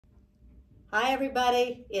Hi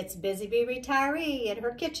everybody, it's Busy Bee Retiree in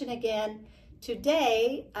her kitchen again.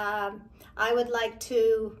 Today, I would like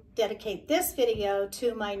to dedicate this video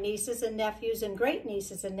to my nieces and nephews and great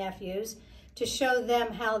nieces and nephews to show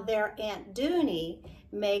them how their Aunt Doonie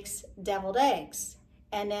makes deviled eggs.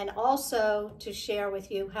 And then also to share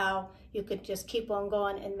with you how you could just keep on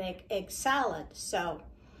going and make egg salad. So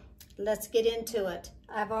let's get into it.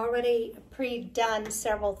 I've already pre-done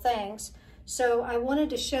several things. So I wanted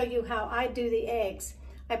to show you how I do the eggs.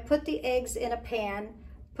 I put the eggs in a pan,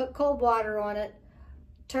 put cold water on it,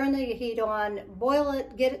 turn the heat on, boil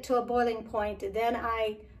it, get it to a boiling point. Then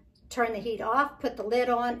I turn the heat off, put the lid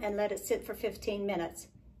on, and let it sit for 15 minutes.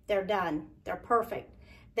 They're done. They're perfect.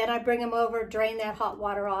 Then I bring them over, drain that hot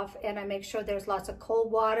water off, and I make sure there's lots of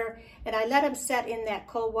cold water. And I let them set in that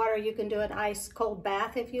cold water. You can do an ice cold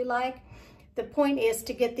bath if you like. The point is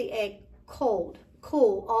to get the egg cool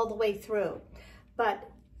all the way through. But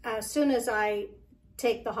as soon as I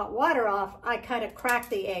take the hot water off, I kind of crack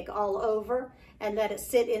the egg all over and let it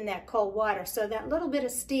sit in that cold water. So that little bit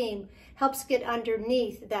of steam helps get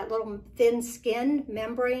underneath that little thin skin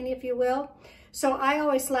membrane, if you will. So I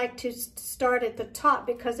always like to start at the top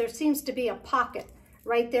because there seems to be a pocket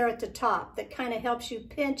right there at the top that kind of helps you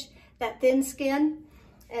pinch that thin skin.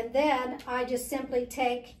 And then I just simply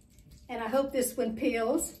take, and I hope this one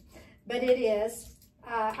peels, but it is,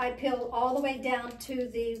 I peel all the way down to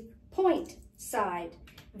the point side.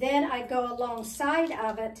 Then I go alongside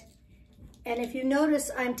of it, and if you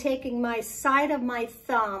notice, I'm taking my side of my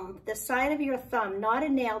thumb, the side of your thumb, not a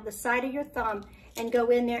nail, the side of your thumb, and go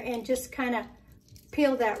in there and just kind of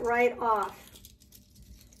peel that right off.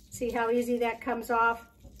 See how easy that comes off?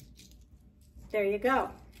 There you go.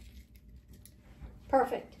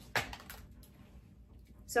 Perfect.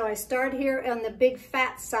 So I start here on the big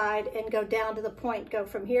fat side and go down to the point, go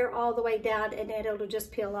from here all the way down, and then it'll just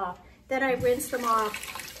peel off. Then I rinse them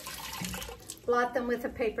off, blot them with a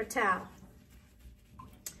paper towel.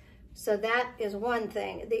 So that is one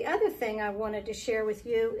thing. The other thing I wanted to share with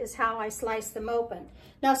you is how I slice them open.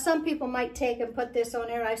 Now some people might take and put this on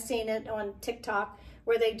there. I've seen it on TikTok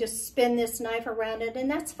where they just spin this knife around it, and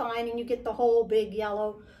that's fine, and you get the whole big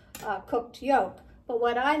yellow cooked yolk. But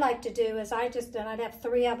what I like to do is I'd have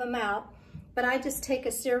 3 of them out, but I just take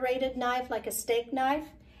a serrated knife, like a steak knife,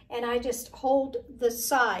 and I just hold the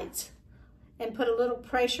sides and put a little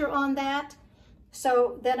pressure on that.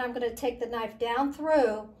 So then I'm going to take the knife down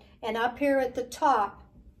through, and up here at the top,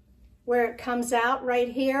 where it comes out right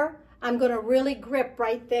here, I'm going to really grip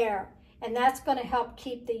right there. And that's going to help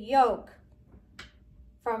keep the yolk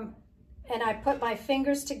from, and I put my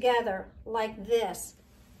fingers together like this.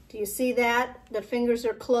 Do you see that? The fingers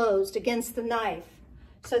are closed against the knife.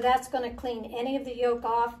 So that's going to clean any of the yolk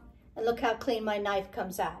off, and look how clean my knife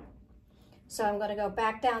comes out. So I'm going to go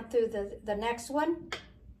back down through the next one,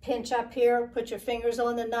 pinch up here, put your fingers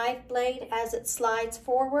on the knife blade as it slides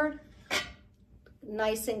forward,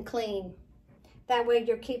 nice and clean. That way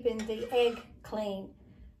you're keeping the egg clean.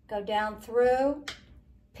 Go down through,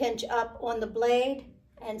 pinch up on the blade,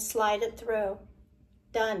 and slide it through.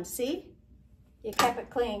 Done, see? You kept it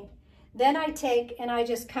clean. Then I take and I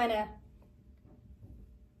just kind of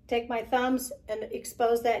take my thumbs and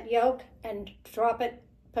expose that yolk and drop it,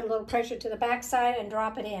 put a little pressure to the back side and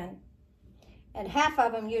drop it in. And half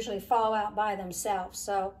of them usually fall out by themselves,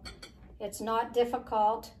 so it's not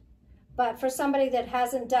difficult. But for somebody that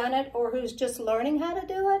hasn't done it or who's just learning how to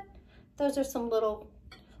do it, those are some little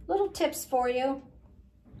tips for you.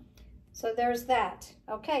 So there's that.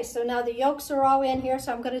 Okay, so now the yolks are all in here,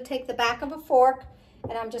 so I'm going to take the back of a fork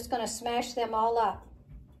and I'm just going to smash them all up.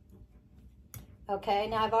 Okay,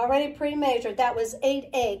 now I've already pre-measured. That was 8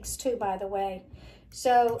 eggs too, by the way.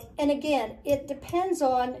 So, and again, it depends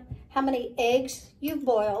on how many eggs you've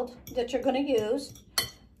boiled that you're going to use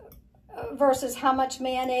versus how much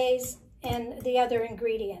mayonnaise and the other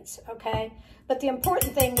ingredients, okay? But the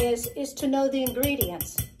important thing is to know the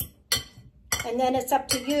ingredients. And then it's up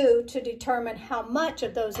to you to determine how much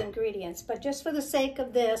of those ingredients. But just for the sake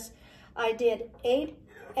of this, I did 8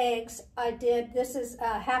 eggs. This is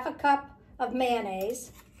half a cup of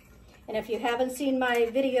mayonnaise. And if you haven't seen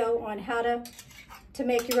my video on how to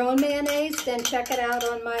make your own mayonnaise, then check it out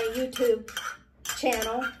on my YouTube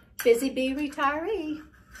channel, Busy Bee Retiree.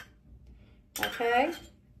 Okay,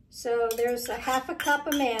 so there's a half a cup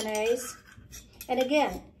of mayonnaise. And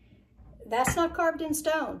again, that's not carved in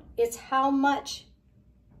stone. It's how much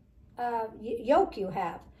yolk you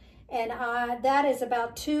have. And that is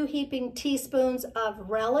about 2 heaping teaspoons of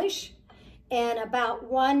relish and about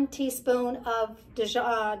 1 teaspoon of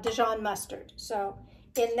Dijon mustard. So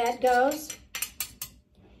in that goes.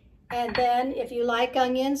 And then if you like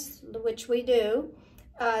onions, which we do,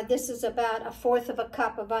 this is about 1/4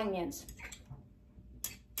 cup of onions.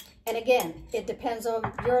 And again, it depends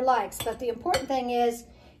on your likes, but the important thing is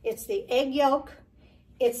it's the egg yolk,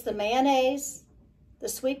 it's the mayonnaise, the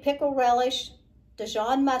sweet pickle relish,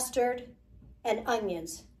 Dijon mustard, and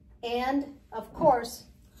onions. And of course,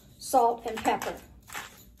 salt and pepper.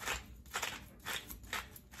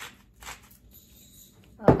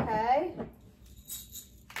 Okay.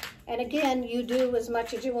 And again, you do as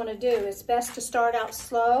much as you want to do. It's best to start out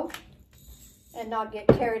slow and not get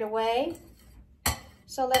carried away.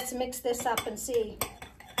 So let's mix this up and see.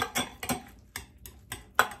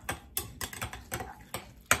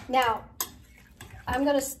 Now, I'm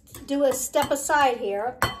going to do a step aside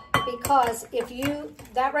here because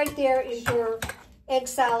that right there is your egg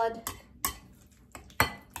salad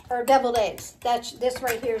or deviled eggs. This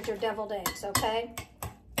right here is your deviled eggs, okay?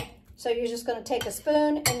 So you're just going to take a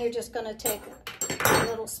spoon and you're just going to take a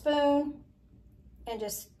little spoon and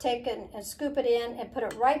just take it and scoop it in and put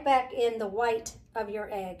it right back in the white of your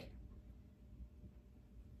egg.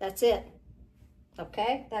 That's it.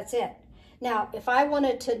 Okay, that's it. Now, if I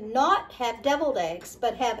wanted to not have deviled eggs,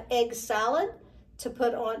 but have egg salad to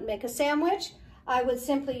put on, make a sandwich, I would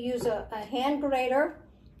simply use a hand grater,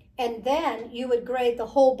 and then you would grate the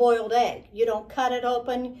whole boiled egg. You don't cut it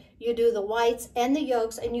open, you do the whites and the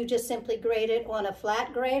yolks, and you just simply grate it on a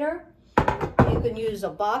flat grater. You can use a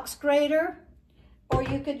box grater, or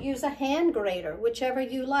you could use a hand grater, whichever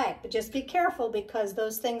you like. But just be careful because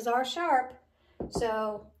those things are sharp,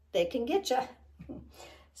 so they can get you.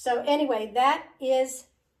 So anyway, that is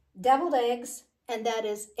deviled eggs, and that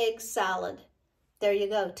is egg salad. There you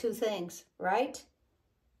go, 2 things, right?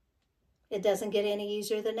 It doesn't get any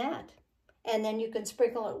easier than that. And then you can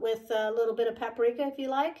sprinkle it with a little bit of paprika if you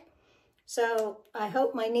like. So I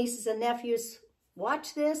hope my nieces and nephews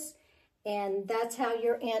watch this, and that's how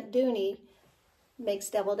your Aunt Doonie makes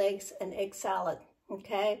deviled eggs and egg salad,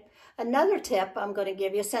 okay? Another tip I'm going to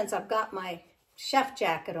give you, since I've got my chef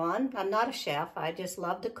jacket on. I'm not a chef. I just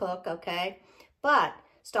love to cook, okay? But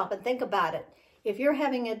stop and think about it. If you're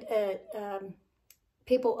having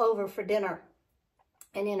people over for dinner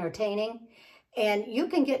and entertaining, and you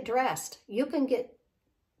can get dressed. You can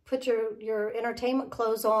put your entertainment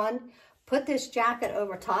clothes on, put this jacket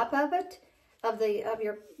over top of it, of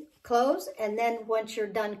your clothes, and then once you're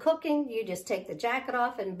done cooking, you just take the jacket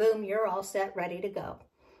off and boom, you're all set, ready to go.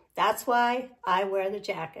 That's why I wear the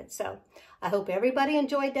jacket. So I hope everybody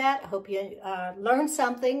enjoyed that. I hope you learned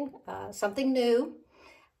something new.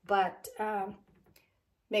 But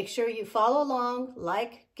make sure you follow along,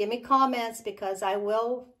 give me comments, because I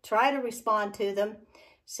will try to respond to them.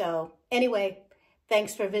 So anyway,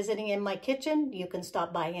 thanks for visiting in my kitchen. You can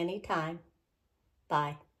stop by anytime.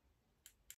 Bye.